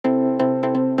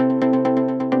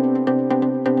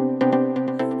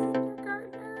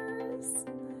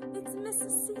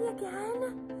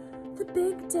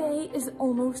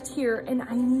almost here, and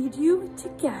I need you to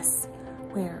guess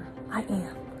where I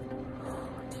am.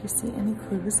 Do you see any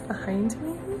clues behind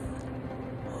me?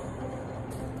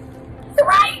 You're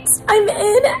right! I'm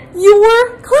in your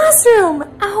classroom,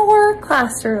 our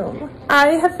classroom.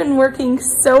 I have been working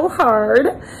so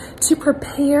hard to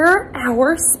prepare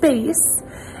our space,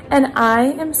 and I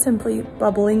am simply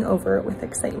bubbling over with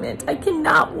excitement. I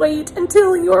cannot wait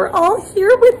until you're all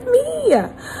here with me.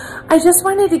 I just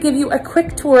wanted to give you a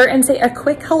quick tour and say a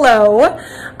quick hello.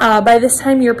 By this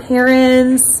time, your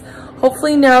parents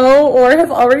hopefully know or have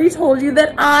already told you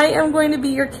that I am going to be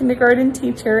your kindergarten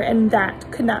teacher, and that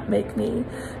could not make me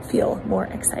feel more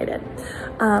excited.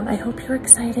 I hope you're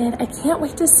excited. I can't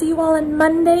wait to see you all on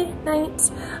Monday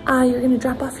night. You're gonna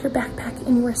drop off your backpack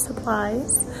and your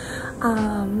supplies.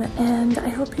 And I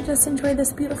hope you just enjoy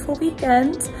this beautiful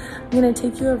weekend. I'm gonna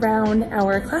take you around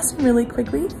our classroom really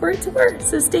quickly for a tour,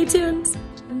 so stay tuned.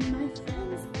 And my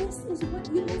friends, this is what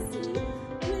you will see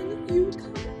when you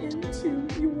come into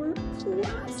your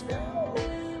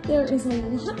classroom. There is a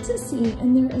lot to see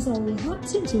and there is a lot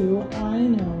to do, I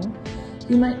know.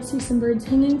 You might see some birds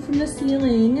hanging from the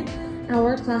ceiling.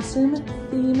 Our classroom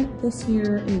theme this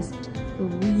year is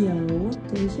Rio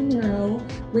de Janeiro,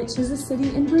 which is a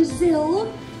city in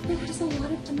Brazil that has a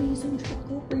lot of amazing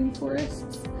tropical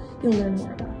rainforests. You'll learn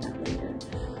more about that later.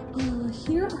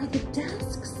 Here are the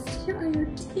desks. Here are your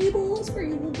tables where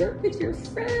you will work with your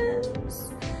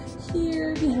friends.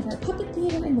 Here we have our puppet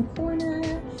theater in the corner.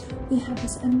 We have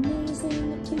this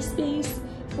amazing play space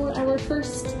for our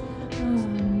first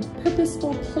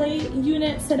purposeful play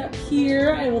unit set up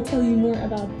here. I will tell you more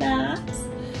about that.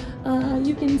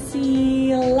 You can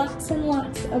see lots and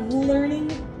lots of learning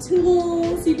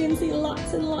tools. You can see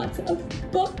lots and lots of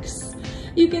books.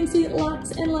 You can see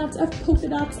lots and lots of polka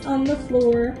dots on the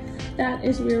floor. That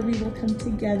is where we will come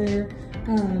together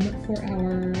for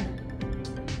our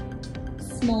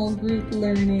small group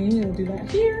learning. We'll do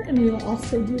that here, and we will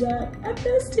also do that at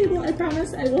this table. I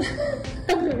promise I will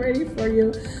have it ready for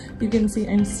you. You can see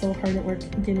I'm so hard at work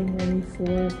getting ready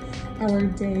for our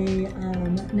day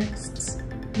next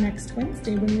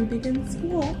Wednesday when we begin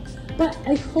school. But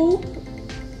I hope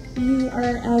you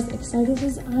are as excited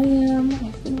as I am.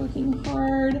 I've been working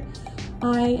hard.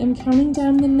 I am counting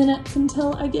down the minutes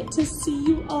until I get to see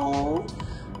you all.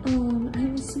 I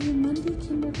will see you Monday,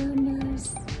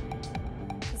 kindergartners.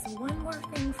 One more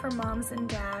thing for moms and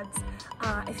dads.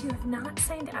 If you have not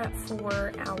signed up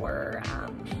for our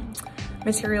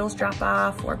materials drop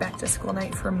off or back to school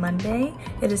night for Monday,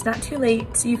 it is not too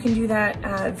late. You can do that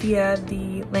via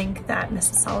the link that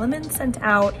Mrs. Solomon sent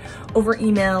out over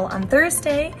email on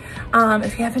Thursday.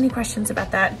 If you have any questions about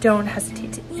that, don't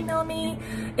hesitate to email me.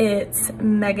 It's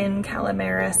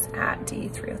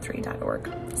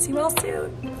megancalamaris@d303.org. See you all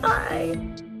soon. Bye.